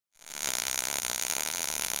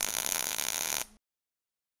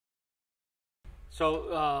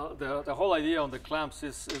So the whole idea on the clamps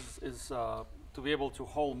is to be able to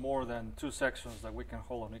hold more than 2 sections that we can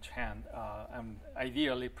hold on each hand, and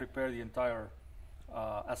ideally prepare the entire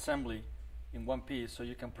assembly in one piece so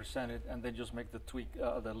you can present it and then just make the tweak,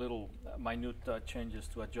 the little minute changes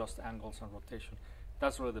to adjust angles and rotation.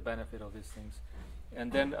 That's really the benefit of these things.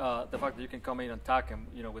 And then the fact that you can come in and tack them,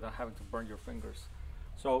 without having to burn your fingers.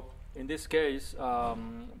 So in this case,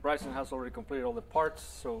 Bryson has already completed all the parts,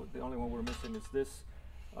 so the only one we're missing is this,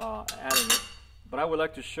 adding it. But I would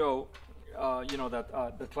like to show,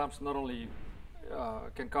 that the clamps not only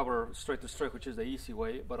can cover straight to straight, which is the easy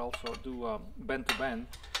way, but also do bend to bend,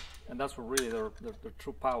 and that's where really their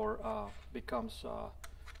true power becomes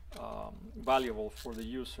valuable for the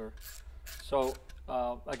user. So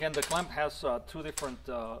again, the clamp has 2 different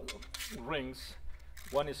rings.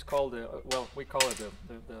 One is called we call it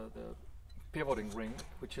the pivoting ring,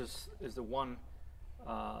 which is the one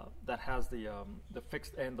that has the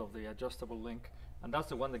fixed end of the adjustable link, and that's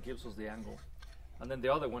the one that gives us the angle. And then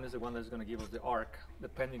the other one is the one that's going to give us the arc,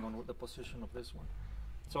 depending on the position of this one.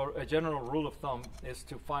 So a general rule of thumb is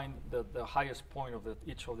to find the highest point of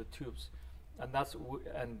each of the tubes,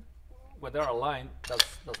 and when they're aligned,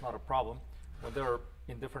 that's not a problem. When they're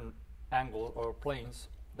in different angles or planes,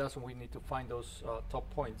 that's when we need to find those top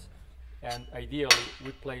points, and ideally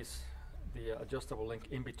we place the adjustable link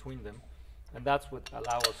in between them, and that's what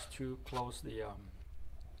allows us to close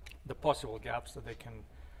the possible gaps that they can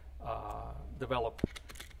develop,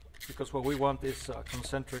 because what we want is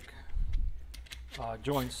concentric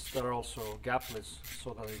joints that are also gapless,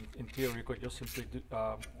 so that in theory you could just simply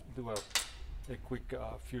do a quick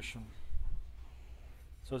fusion.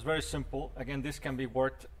 So it's very simple. Again, this can be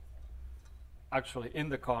worked actually in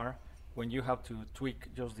the car when you have to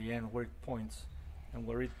tweak just the end where it points, and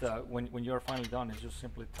where it when you're finally done, it's just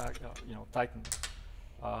simply tighten.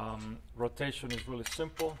 Rotation is really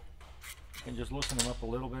simple. You can just loosen them up a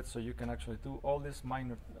little bit so you can actually do all these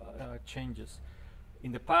minor changes.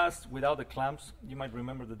 In the past, without the clamps, you might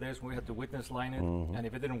remember the days when we had to witness line it, and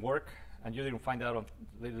if it didn't work, and you didn't find out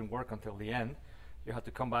they didn't work until the end, you had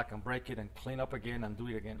to come back and break it and clean up again and do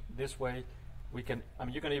it again. This way, you can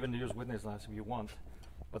even use witness lines if you want,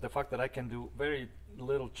 but the fact that I can do very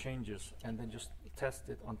little changes and then just test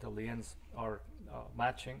it until the ends are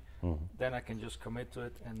matching, then I can just commit to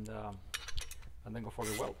it and then go for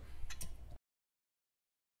the weld.